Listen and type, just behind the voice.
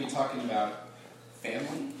Talking about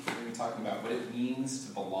family. We're going to be talking about what it means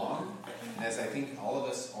to belong. And as I think all of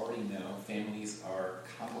us already know, families are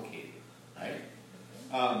complicated, right?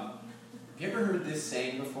 Have you ever heard this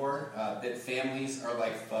saying before? That families are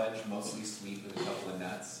like fudge, mostly sweet with a couple of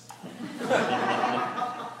nuts?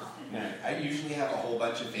 I usually have a whole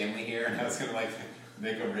bunch of family here, and I was going to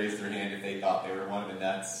make them raise their hand if they thought they were one of the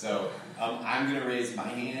nuts. So I'm going to raise my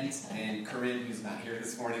hand, and Corinne, who's not here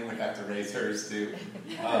this morning, would have to raise hers too.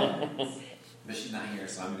 But she's not here,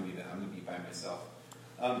 so I'm going to be by myself.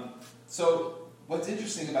 So what's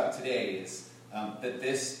interesting about today is that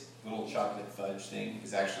this little chocolate fudge thing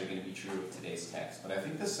is actually going to be true of today's text. But I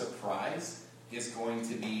think the surprise is going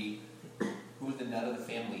to be who the nut of the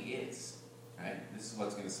family is. Right? This is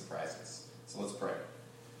what's going to surprise us. So let's pray.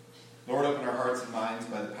 Lord, open our hearts and minds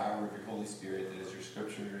by the power of your Holy Spirit, that as your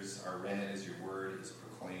scriptures are read, as your word is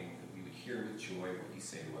proclaimed, that we would hear with joy what you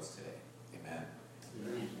say to us today. Amen.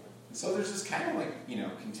 Amen. And so there's this kind of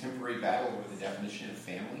contemporary battle over the definition of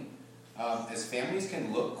family. As families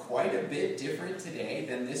can look quite a bit different today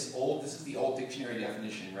than this is the old dictionary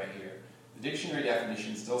definition right here. The dictionary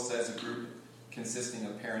definition still says a group consisting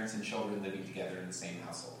of parents and children living together in the same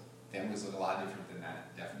household. Families look a lot different than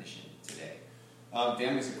that definition today.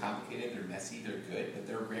 Families are complicated, they're messy, they're good, but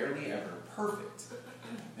they're rarely ever perfect.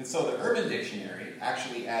 And so the Urban Dictionary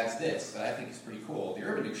actually adds this that I think is pretty cool. The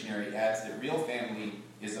Urban Dictionary adds that real family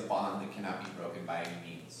is a bond that cannot be broken by any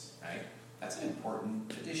means, right? That's an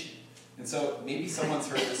important addition. And so maybe someone's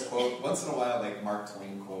heard this quote. Once in a while, like Mark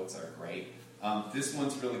Twain quotes are great. This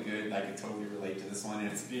one's really good. I can totally relate to this one,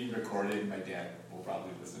 and it's being recorded. My dad will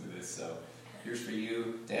probably listen to this, so here's for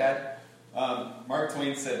you, Dad. Mark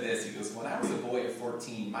Twain said this. He goes, "When I was a boy of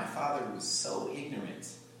 14, my father was so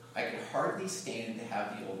ignorant, I could hardly stand to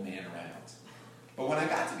have the old man around. But when I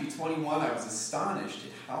got to be 21, I was astonished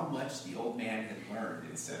at how much the old man had learned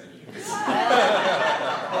in 7 years."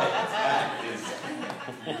 That is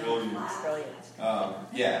brilliant. I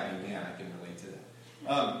can relate to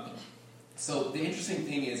that. So the interesting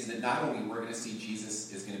thing is that not only we're going to see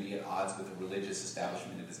Jesus is going to be at odds with the religious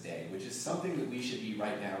establishment of his day, which is something that we should be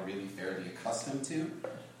right now really fairly accustomed to,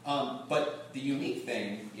 but the unique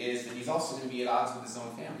thing is that he's also going to be at odds with his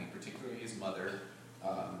own family, particularly his mother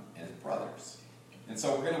and his brothers. And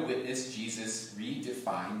so we're going to witness Jesus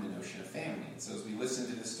redefine the notion of family. And so as we listen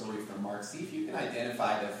to this story from Mark, see if you can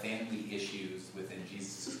identify the family issues within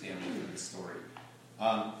Jesus' family through this story.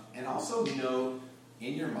 And also note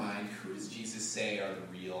in your mind, who does Jesus say are the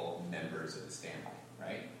real members of his family,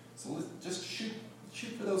 right? So let's just shoot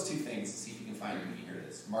for those two things and see if you can find them when you hear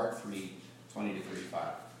this. Mark 3,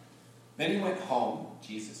 20-35. Then he went home,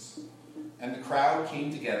 Jesus, and the crowd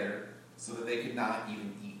came together so that they could not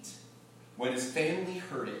even eat. When his family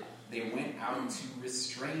heard it, they went out to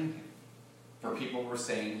restrain him, for people were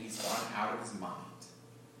saying he's gone out of his mind.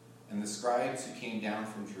 And the scribes who came down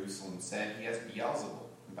from Jerusalem said he has Beelzebul,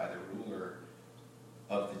 and by the ruler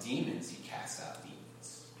of the demons he casts out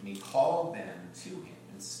demons. And he called them to him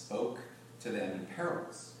and spoke to them in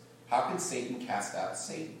parables. How can Satan cast out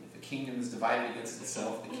Satan? If a kingdom is divided against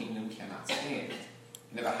itself, the kingdom cannot stand.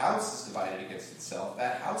 And if a house is divided against itself,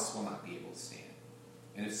 that house will not be able to stand.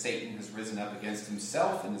 And if Satan has risen up against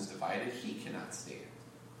himself and is divided, he cannot stand.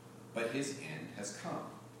 But his end has come.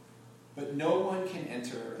 But no one can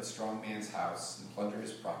enter a strong man's house and plunder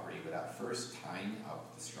his property without first tying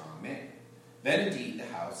up the strong man. Then indeed the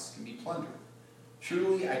house can be plundered.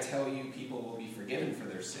 Truly I tell you, people will be forgiven for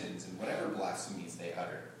their sins and whatever blasphemies they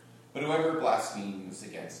utter. But whoever blasphemes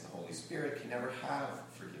against the Holy Spirit can never have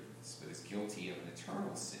forgiveness, but is guilty of an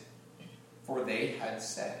eternal sin. For they had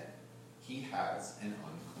said, he has an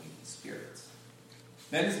unclean spirit.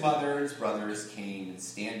 Then his mother and his brothers came, and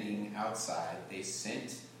standing outside, they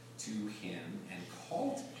sent to him and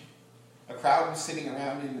called him. A crowd was sitting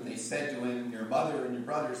around him, and they said to him, your mother and your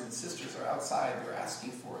brothers and sisters are outside. They're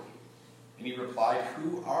asking for you. And he replied,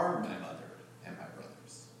 who are my mother and my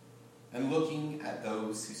brothers? And looking at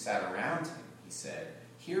those who sat around him, he said,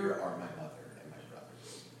 here are my mother and my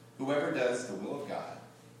brothers. Whoever does the will of God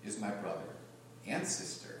is my brother and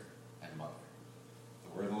sister and mother.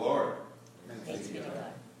 The word of the Lord. Thanks be to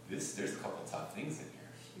God. There's a couple tough things in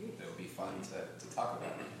here that would be fun to talk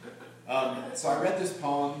about. So I read this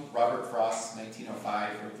poem. Robert Frost,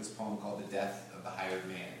 1905, wrote this poem called The Death of the Hired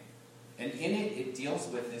Man. And in it, it deals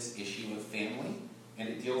with this issue of family, and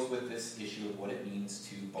it deals with this issue of what it means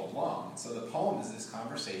to belong. And so the poem is this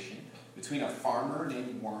conversation between a farmer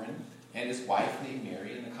named Warren and his wife named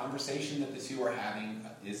Mary, and the conversation that the two are having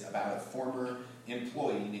is about a former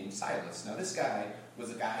employee named Silas. Now this guy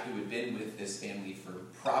was a guy who had been with this family for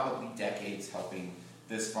probably decades helping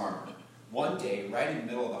this farmer. One day, right in the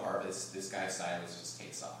middle of the harvest, this guy Silas just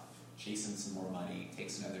takes off, chasing some more money,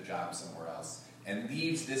 takes another job somewhere else, and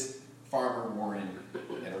leaves this farmer Warren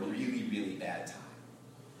at a really, really bad time.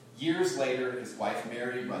 Years later, his wife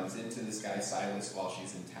Mary runs into this guy Silas while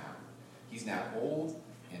she's in town. He's now old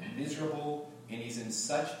and miserable, and he's in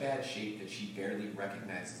such bad shape that she barely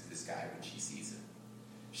recognizes this guy when she sees him.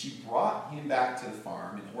 She brought him back to the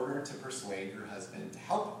farm in order to persuade her husband to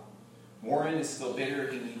help him. Warren is still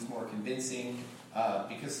bitter. He needs more convincing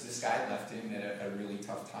because this guy left him at a really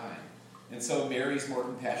tough time. And so Mary's more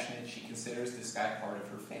compassionate. She considers this guy part of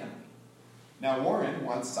her family. Now Warren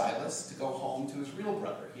wants Silas to go home to his real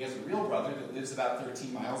brother. He has a real brother that lives about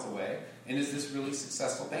 13 miles away and is this really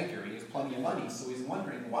successful banker. He has plenty of money, so he's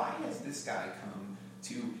wondering, why has this guy come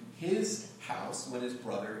to his house when his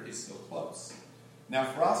brother is so close? Now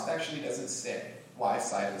Frost actually doesn't say why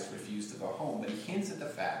Silas refused to go home, but he hints at the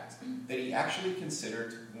fact that he actually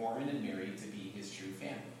considered Warren and Mary to be his true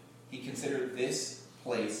family. He considered this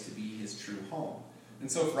place to be his true home.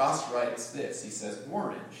 And so Frost writes this. He says,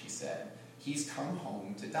 Warren, she said, he's come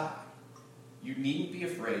home to die. You needn't be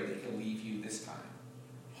afraid that he'll leave you this time.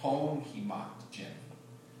 Home, he mocked gently.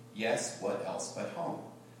 Yes, what else but home?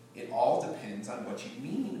 It all depends on what you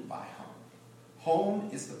mean by home. Home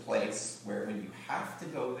is the place where when you have to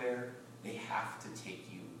go there, they have to take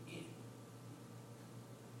you in.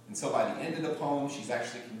 And so by the end of the poem, she's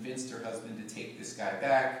actually convinced her husband to take this guy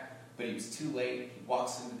back, but he was too late. He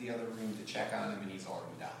walks into the other room to check on him, and he's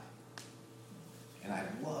already died. And I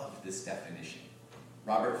love this definition.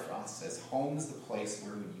 Robert Frost says, home is the place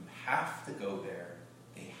where when you have to go there,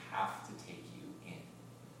 they have to take you in.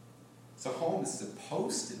 So home is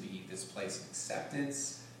supposed to be this place of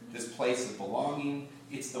acceptance, this place of belonging.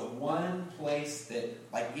 It's the one place that,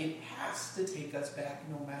 it has to take us back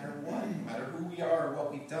no matter what, no matter who we are or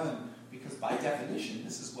what we've done, because by definition,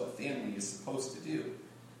 this is what family is supposed to do.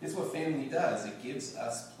 It's what family does. It gives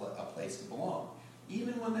us a place to belong,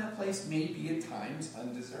 even when that place may be at times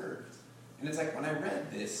undeserved. And it's like when I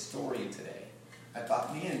read this story today, I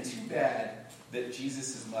thought, man, too bad that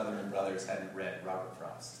Jesus' mother and brothers hadn't read Robert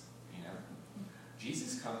Frost.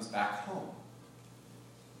 Jesus comes back home.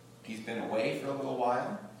 He's been away for a little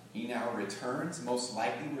while. He now returns. Most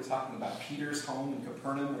likely we're talking about Peter's home in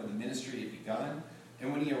Capernaum where the ministry had begun.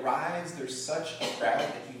 And when he arrives, there's such a crowd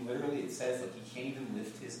that he literally, it says, he can't even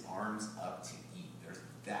lift his arms up to eat. There's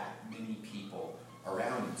that many people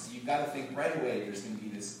around him. So you've got to think right away there's going to be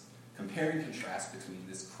this compare and contrast between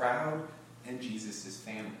this crowd and Jesus'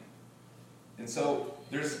 family. And so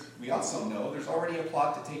we also know there's already a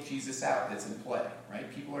plot to take Jesus out that's in play,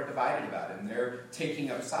 right? People are divided about him. They're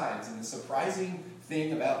taking up sides. And the surprising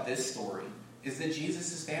thing about this story is that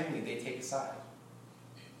Jesus' family, they take a side.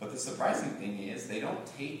 But the surprising thing is they don't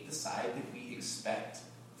take the side that we expect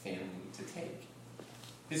family to take.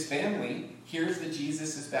 His family hears that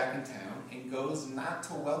Jesus is back in town and goes not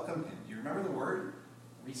to welcome him. You remember the word?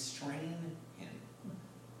 Restrain him.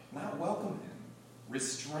 Not welcome him.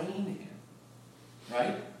 Restrain him.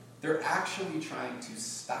 Right? They're actually trying to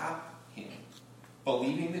stop him,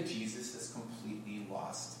 believing that Jesus has completely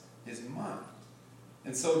lost his mind.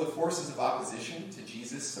 And so the forces of opposition to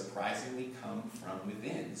Jesus surprisingly come from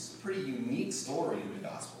within. It's a pretty unique story in the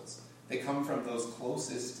Gospels. They come from those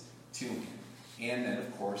closest to him. And then,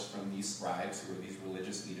 of course, from these scribes who are these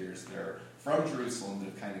religious leaders that are from Jerusalem that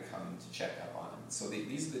have kind of come to check up on him. So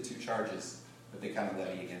these are the two charges that they kind of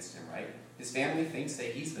levy against him, right? His family thinks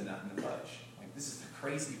that he's the nut in the fudge. This is the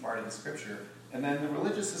crazy part of the scripture. And then the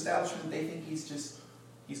religious establishment, they think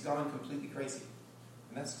he's gone completely crazy.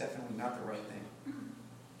 And that's definitely not the right thing.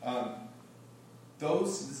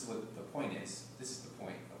 This is what the point is. This is the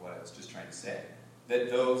point of what I was just trying to say. That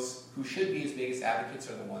those who should be his biggest advocates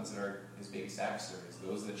are the ones that are his biggest adversaries.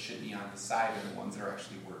 Those that should be on his side are the ones that are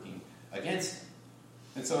actually working against him.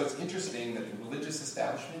 And so it's interesting that the religious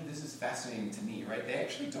establishment, this is fascinating to me, right? They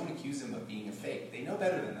actually don't accuse him of being a fake. They know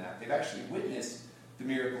better than that. They've actually witnessed the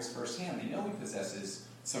miracles firsthand. They know he possesses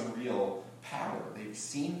some real power. They've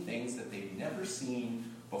seen things that they've never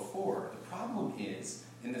seen before. The problem is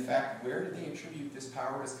in the fact, where do they attribute this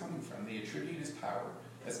power as coming from? They attribute his power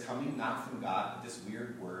as coming not from God, but this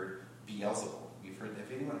weird word, Beelzebul.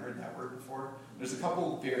 Have anyone heard that word before? There's a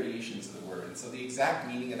couple variations of the word, and so the exact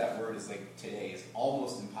meaning of that word is today is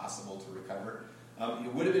almost impossible to recover.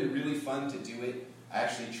 It would have been really fun to do it. I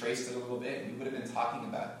actually traced it a little bit, and we would have been talking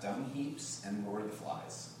about dung heaps and Lord of the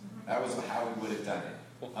Flies. That was how we would have done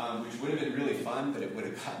it, which would have been really fun, but it would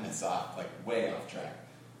have gotten us off, way off track.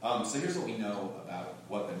 So here's what we know about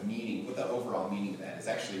what the overall meaning of that is.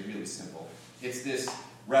 Actually really simple. It's this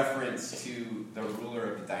reference to the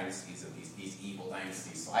ruler of the dynasties of these evil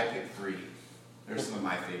dynasties. So I picked 3. There's some of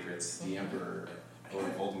my favorites. The Emperor,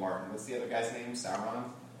 Voldemort, and what's the other guy's name? Sauron?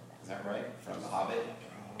 Is that right? From The Hobbit?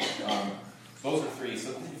 Those are 3.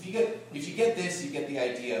 So if you get this, you get the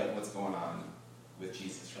idea of what's going on with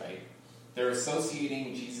Jesus, right? They're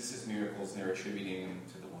associating Jesus' miracles and they're attributing them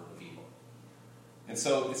to the work of evil. And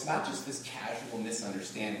so it's not just this casual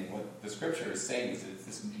misunderstanding. What the scripture is saying is that it's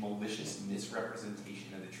this malicious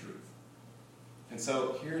misrepresentation of the truth. And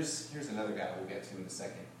so here's another guy we'll get to in a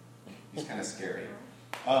second. He's kind of scary.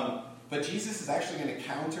 But Jesus is actually going to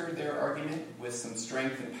counter their argument with some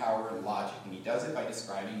strength and power and logic. And he does it by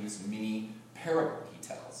describing this mini parable he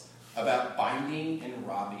tells about binding and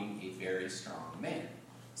robbing a very strong man.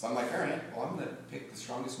 So I'm like, all right, well, I'm going to pick the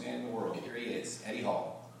strongest man in the world. Here he is, Eddie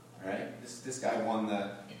Hall. All right, this guy won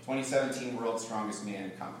the 2017 World's Strongest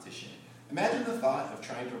Man competition. Imagine the thought of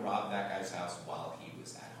trying to rob that guy's house while he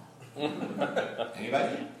was at home.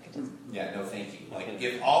 Anybody? Yeah, no thank you. Like,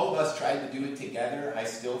 if all of us tried to do it together, I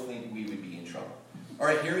still think we would be in trouble. All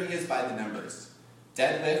right, here he is by the numbers.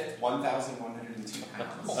 Deadlift, 1,102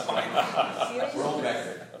 pounds. World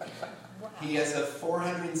record. He has a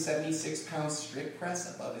 476-pound strict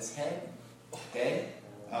press above his head. Okay?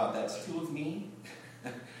 That's 2 of me.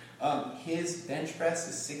 His bench press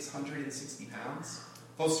is 660 pounds.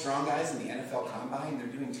 Those strong guys in the NFL Combine, they're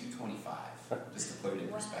doing 225, just to put it in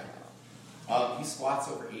perspective. He squats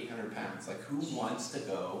over 800 pounds. Like, who wants to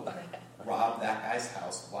go rob that guy's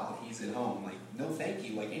house while he's at home? Like, no thank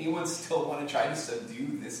you. Like, anyone still want to try to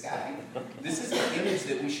subdue this guy? This is the image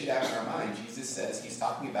that we should have in our mind. Jesus says he's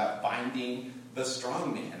talking about binding the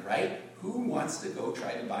strong man, right? Who wants to go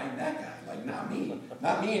try to bind that guy? Like, not me.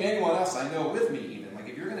 Not me and anyone else I know with me, even. Like,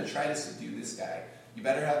 if you're going to try to subdue this guy, you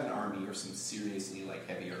better have an army or some seriously, like,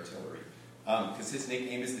 heavy artillery. Because his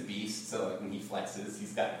nickname is the Beast, so like, when he flexes,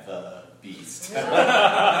 he's got the Beast on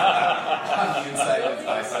the inside of his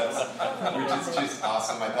biceps, which is just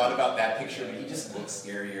awesome. I thought about that picture, but he just looks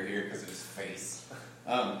scarier here because of his face.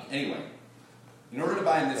 Anyway, in order to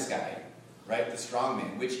bind this guy, right, the strong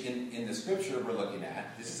man, which in the scripture we're looking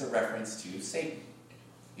at, this is a reference to Satan.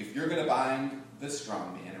 If you're going to bind the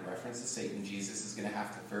strong man, a reference to Satan, Jesus is going to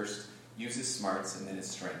have to first use his smarts and then his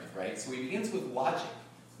strength, right? So he begins with logic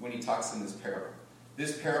when he talks in this parable.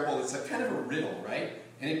 This parable is a kind of a riddle, right?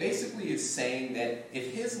 And it basically is saying that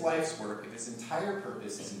if his life's work, if his entire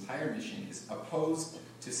purpose, his entire mission is opposed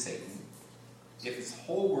to Satan, if his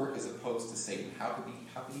whole work is opposed to Satan, how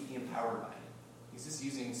could he be empowered by it? He's just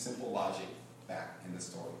using simple logic back in the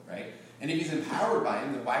story, right? And if he's empowered by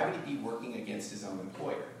him, then why would he be working against his own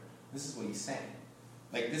employer? This is what he's saying.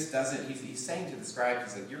 Like, this doesn't, he's saying to the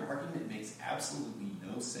scribes, he's like, your argument makes absolutely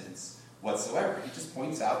no sense whatsoever. He just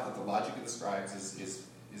points out that the logic of the scribes is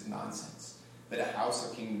nonsense. That a house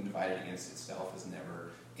or kingdom divided against itself is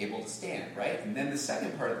never able to stand, right? And then the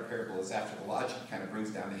second part of the parable is after the logic kind of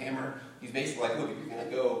brings down the hammer. He's basically like, look, if you're going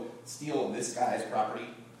to go steal this guy's property,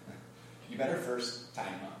 you better first tie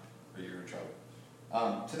him up or you're in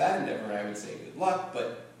trouble. To that endeavor, I would say good luck,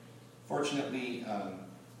 but fortunately,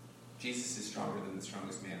 Jesus is stronger than the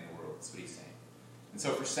strongest man in the world. That's what he's saying. And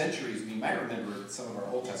so for centuries, we might remember some of our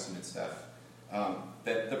Old Testament stuff,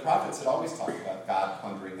 that the prophets had always talked about God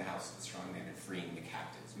plundering the house of the strong man and freeing the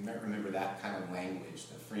captives. We might remember that kind of language.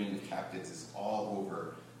 The freeing the captives is all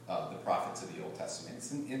over the prophets of the Old Testament.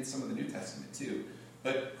 It's in some of the New Testament too.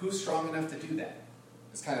 But who's strong enough to do that?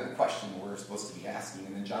 It's kind of the question we're supposed to be asking.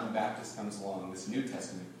 And then John the Baptist comes along, this New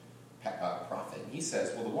Testament prophet, and he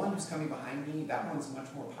says, well, the one who's coming behind me, that one's much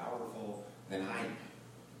more powerful than I am.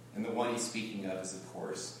 And the one he's speaking of is, of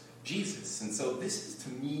course, Jesus. And so this is, to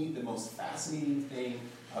me, the most fascinating thing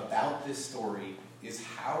about this story is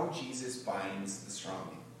how Jesus binds the strong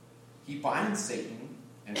man. He binds Satan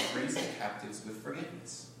and frees the captives with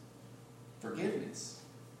forgiveness. Forgiveness.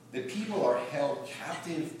 That people are held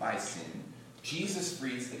captive by sin. Jesus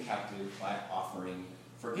frees the captive by offering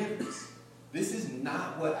forgiveness. This is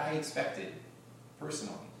not what I expected,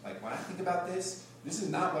 personally. Like, when I think about this is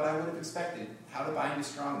not what I would have expected. How to bind a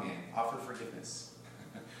strong man, offer forgiveness.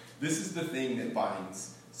 This is the thing that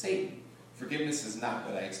binds Satan. Forgiveness is not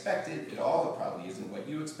what I expected at all. It probably isn't what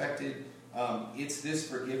you expected. It's this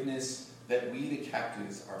forgiveness that we, the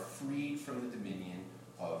captives, are freed from the dominion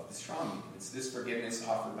of the strong man. It's this forgiveness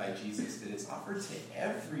offered by Jesus that is offered to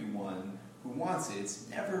everyone who wants it. It's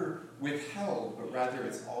never withheld, but rather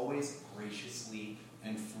it's always graciously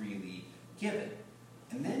and freely given.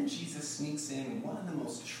 And then Jesus sneaks in one of the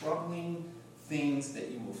most troubling things that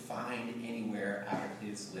you will find anywhere out of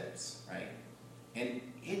his lips, right? And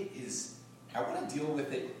it is, I want to deal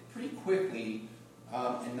with it pretty quickly,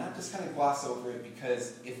 and not just kind of gloss over it,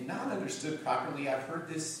 because if not understood properly, I've heard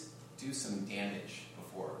this do some damage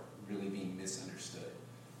before really being misunderstood.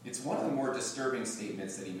 It's one of the more disturbing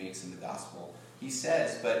statements that he makes in the gospel. He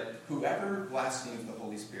says, but whoever blasphemes the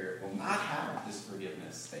Holy Spirit will not have this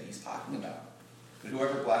forgiveness that he's talking about. But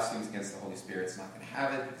whoever blasphemes against the Holy Spirit is not going to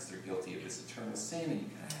have it because they're guilty of this eternal sin. And you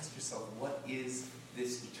got to ask yourself, what is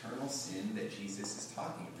this eternal sin that Jesus is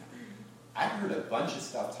talking about? I've heard a bunch of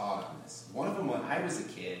stuff taught on this. One of them, when I was a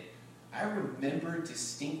kid, I remember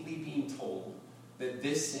distinctly being told that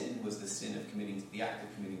this sin was the sin of the act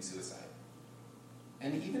of committing suicide.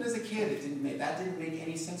 And even as a kid, that didn't make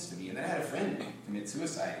any sense to me. And then I had a friend commit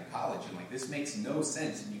suicide in college, and this makes no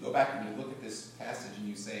sense. And you go back and you look at this passage and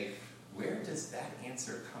you say, where does that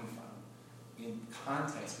answer come from in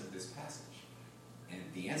context of this passage? And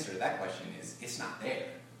the answer to that question is, it's not there.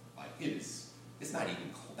 It's not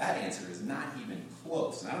even, that answer is not even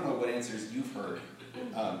close. And I don't know what answers you've heard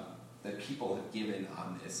that people have given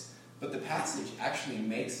on this, but the passage actually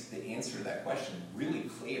makes the answer to that question really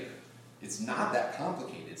clear. It's not that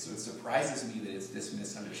complicated, so it surprises me that it's this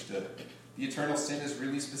misunderstood. The eternal sin is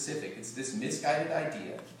really specific. It's this misguided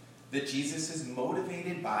idea that Jesus is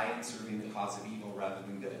motivated by and serving the cause of evil rather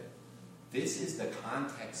than good. This is the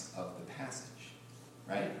context of the passage,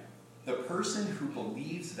 right? The person who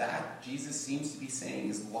believes that, Jesus seems to be saying,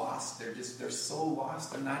 is lost. They're so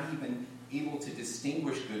lost, they're not even able to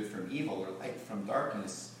distinguish good from evil, or light from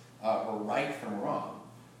darkness, or right from wrong.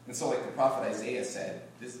 And so, like the prophet Isaiah said,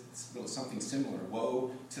 this is something similar.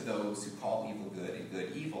 Woe to those who call evil good and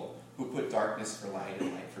good evil, who put darkness for light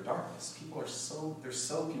and light for darkness. People are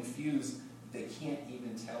so confused they can't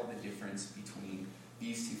even tell the difference between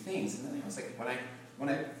these two things. And then I was like, when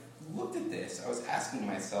I looked at this, I was asking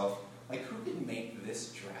myself, who could make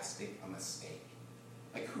this drastic a mistake?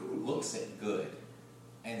 Who looks at good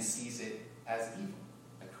and sees it as evil?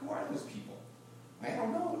 Who are those people? I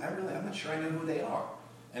don't know. I'm not sure I know who they are.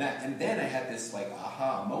 And then I had this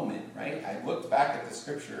aha moment, right? I looked back at the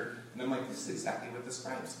scripture and I'm like, this is exactly what the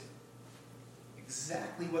scribes did.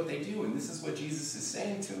 Exactly what they do. And this is what Jesus is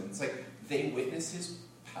saying to them. It's like they witness his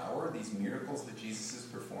power, these miracles that Jesus has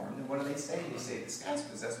performed. And what do they say? They say, this guy's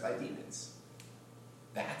possessed by demons.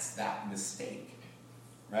 That's that mistake,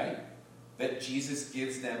 right? That Jesus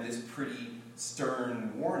gives them this pretty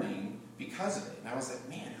stern warning because of it. And I was like,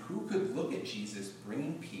 man, who could look at Jesus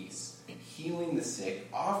bringing peace, healing the sick,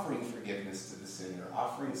 offering forgiveness to the sinner,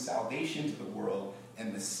 offering salvation to the world,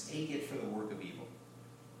 and mistake it for the work of evil?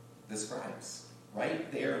 The scribes.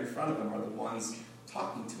 Right there in front of them are the ones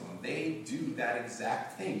talking to him. They do that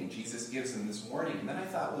exact thing. And Jesus gives them this warning. And then I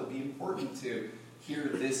thought, well, it would be important to hear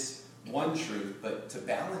this one truth, but to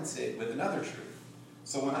balance it with another truth.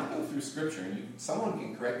 So when I go through Scripture, and someone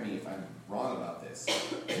can correct me if I'm wrong about this,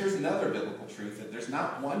 here's another biblical truth, that there's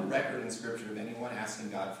not one record in Scripture of anyone asking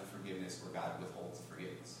God for forgiveness where God withholds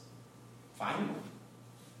forgiveness. Find one.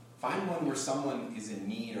 Find one where someone is in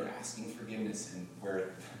need or asking forgiveness and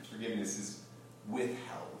where forgiveness is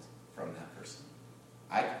withheld from that person.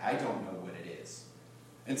 I don't know what it is.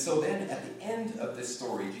 And so then at the end of this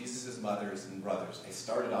story, Jesus' mothers and brothers, they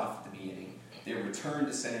started off at the beginning. They return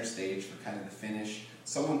to center stage for kind of the finish.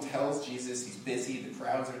 Someone tells Jesus he's busy, the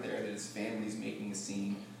crowds are there, that his family's making a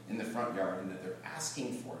scene in the front yard, and that they're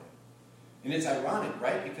asking for him. And it's ironic,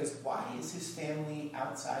 right? Because why is his family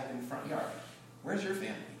outside in the front yard? Where's your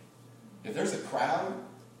family? If there's a crowd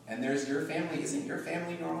and there's your family, isn't your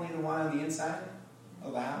family normally the one on the inside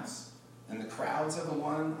of the house? And the crowds are the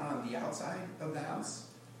one on the outside of the house?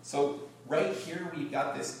 So right here we've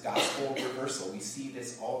got this gospel reversal. We see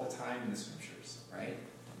this all the time in the scriptures, right?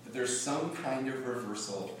 But there's some kind of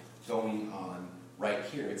reversal going on right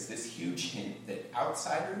here. It's this huge hint that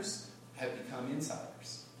outsiders have become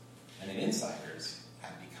insiders, and that insiders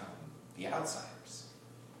have become the outsiders.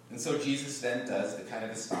 And so Jesus then does the kind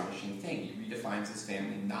of astonishing thing. He redefines his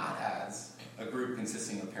family not as a group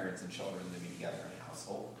consisting of parents and children living together in a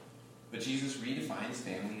household, but Jesus redefines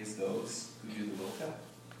family as those who do the will of God.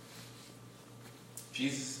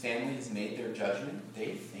 Jesus' family has made their judgment.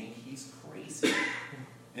 They think he's crazy.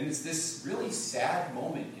 And it's this really sad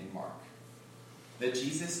moment in Mark that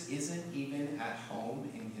Jesus isn't even at home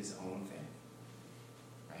in his own family.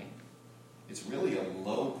 Right? It's really a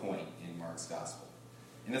low point in Mark's gospel.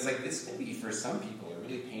 And it's like, this can be, for some people, a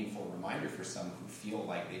really painful reminder for some who feel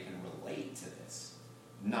like they can relate to this.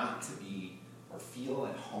 Not to be or feel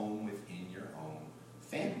at home within your own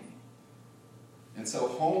family. And so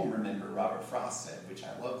home, remember, Robert Frost said, which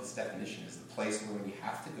I love this definition, is the place where when you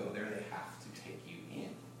have to go there, they have to take you in.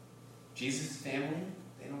 Jesus' family,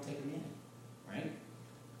 they don't take him in, right?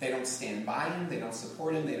 They don't stand by him, they don't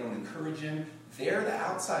support him, they don't encourage him. they're the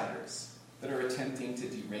outsiders that are attempting to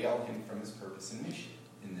derail him from his purpose and mission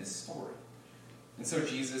in this story. And so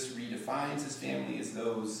Jesus redefines his family as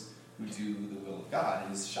those who do the will of God.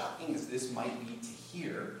 And as shocking as this might be to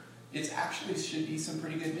hear, it actually should be some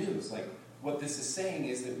pretty good news. Like, what this is saying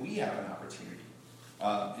is that we have an opportunity,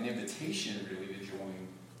 an invitation really to join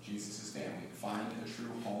Jesus' family, to find a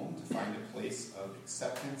true home, to find a place of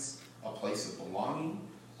acceptance, a place of belonging.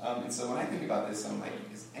 And so when I think about this, I'm like,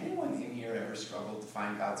 has anyone in here ever struggled to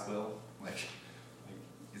find God's will? Like,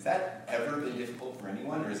 has that ever been difficult for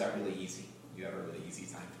anyone, or is that really easy? You have a really easy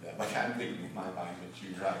time for that. Like, I'm thinking in my mind, a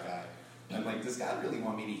Jew dry guy. I'm like, does God really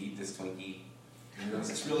want me to eat this Twinkie? You know, is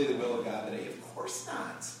this really the will of God today? Of course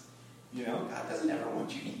not. You know, God doesn't ever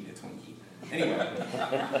want you to eat a Twinkie. Anyway,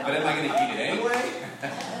 but am I going to eat it anyway?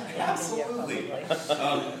 Absolutely.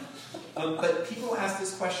 But people ask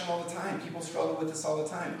this question all the time. People struggle with this all the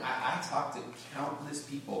time. I talk to countless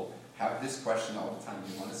people, have this question all the time.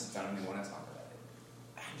 They want to sit down and they want to talk about it.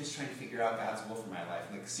 I'm just trying to figure out God's will for my life.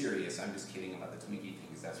 Like, serious, I'm just kidding about the Twinkie thing,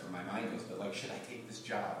 because that's where my mind goes. But like, should I take this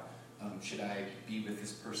job? Should I be with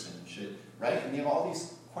this person? Right? And they have all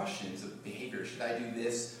these questions of behavior. Should I do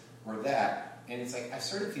this or that? And it's like, I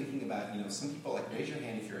started thinking about, some people, like, raise your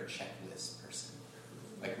hand if you're a checklist person.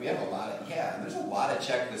 Like, we have a lot of, and there's a lot of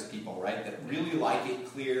checklist people, right, that really like it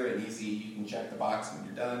clear and easy. You can check the box when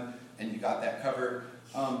you're done, and you got that covered.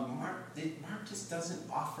 Mark just doesn't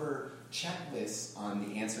offer checklists on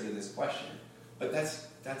the answer to this question. But that's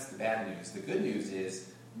the bad news. The good news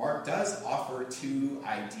is Mark does offer two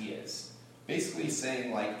ideas. Basically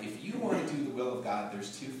saying, like, if you want to do the will of God,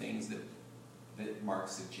 there's two things that Mark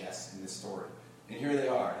suggests in this story. And here they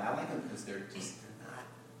are. And I like them because they're not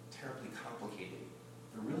terribly complicated.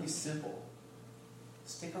 They're really simple.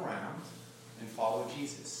 Stick around and follow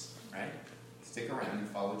Jesus, right? Stick around and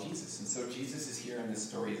follow Jesus. And so Jesus is here in this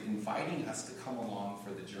story inviting us to come along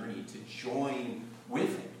for the journey, to join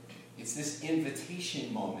with him. It's this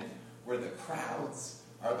invitation moment where the crowds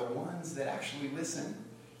are the ones that actually listen.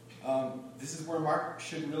 This is where Mark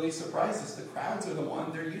should really surprise us. The crowds are the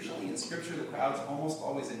one. They're usually in Scripture, the crowd's almost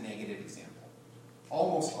always a negative example.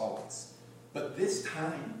 Almost always. But this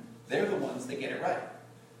time, they're the ones that get it right.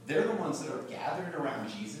 They're the ones that are gathered around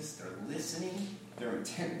Jesus. They're listening. They're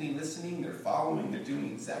intently listening. They're following. They're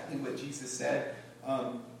doing exactly what Jesus said.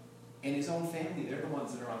 And his own family, they're the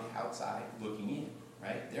ones that are on the outside looking in,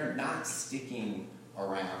 right? They're not sticking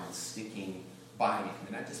around, sticking by him.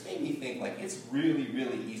 And that just made me think, like, it's really,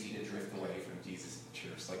 really easy to drift away from Jesus in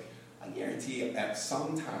church. Like, I guarantee you, at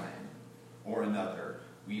some time or another,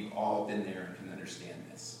 we've all been there and can understand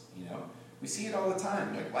this, We see it all the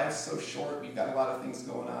time. Like, life's so short, we've got a lot of things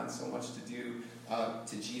going on, so much to do.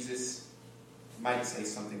 To Jesus might say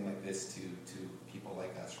something like this to people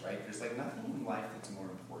like us, right? There's, like, nothing in life that's more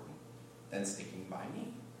important than sticking by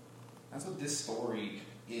me. That's what this story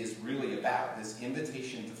is really about, this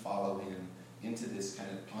invitation to follow him into this kind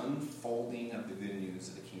of unfolding of the good news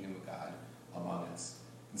of the kingdom of God among us.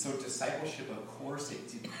 And so discipleship, of course, it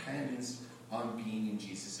depends on being in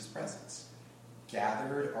Jesus' presence,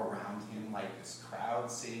 gathered around him like this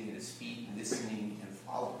crowd, sitting at his feet, listening and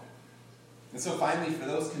following. And so finally, for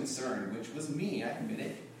those concerned, which was me, I admit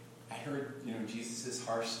it, I heard, Jesus'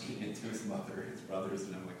 harsh statement to his mother, his brothers,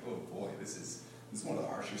 and I'm like, oh boy, this is one of the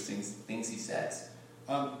harshest things he says.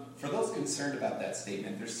 For those concerned about that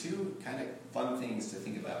statement, there's two kind of fun things to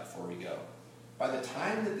think about before we go. By the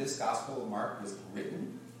time that this Gospel of Mark was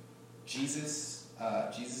written, Jesus'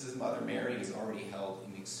 mother, Mary, is already held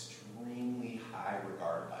in extremely high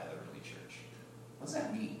regard by the early church. What does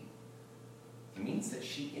that mean? It means that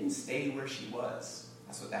she didn't stay where she was.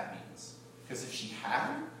 That's what that means. Because if she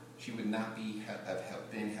had, she would not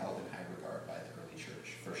have been held in high regard by the early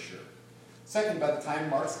church, for sure. Second, by the time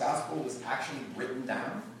Mark's gospel was actually written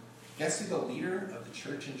down, guess who the leader of the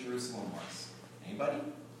church in Jerusalem was? Anybody?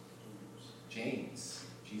 James,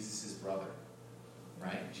 Jesus' brother.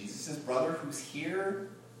 Right? Jesus' brother who's here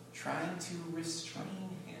trying to restrain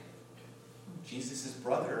him. Jesus'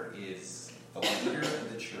 brother is the leader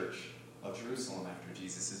of the church of Jerusalem after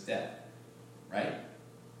Jesus' death. Right?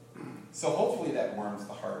 So hopefully that warms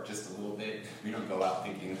the heart just a little bit. We don't go out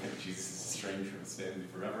thinking that Jesus is estranged from his family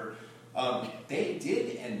forever. They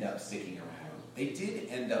did end up sticking around. They did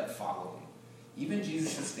end up following. Even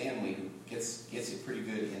Jesus' family, who gets it pretty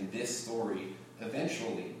good in this story,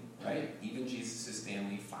 eventually, right? Even Jesus'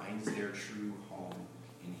 family finds their true home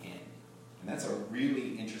in him. And that's a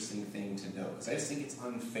really interesting thing to know. Because I just think it's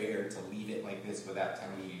unfair to leave it like this without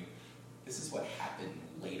telling you, this is what happened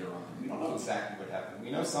later on. We don't know exactly what happened.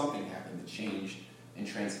 We know something happened that changed and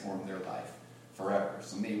transformed their life. forever.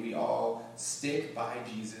 So may we all stick by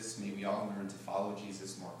Jesus. May we all learn to follow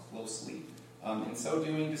Jesus more closely. In so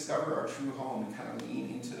doing, discover our true home and kind of lean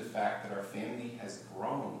into the fact that our family has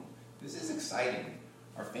grown. This is exciting.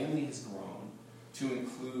 Our family has grown to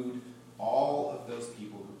include all of those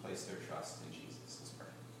people who place their trust in Jesus. Let's pray.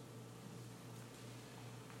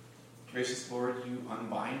 Gracious Lord, you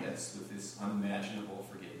unbind us with this unimaginable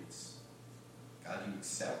forgiveness. God, you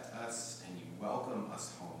accept us and you welcome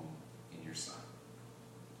us home in your Son.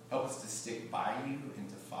 Help us to stick by you and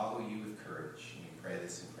to follow you with courage. And we pray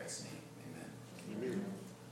this in Christ's name. Amen. Amen.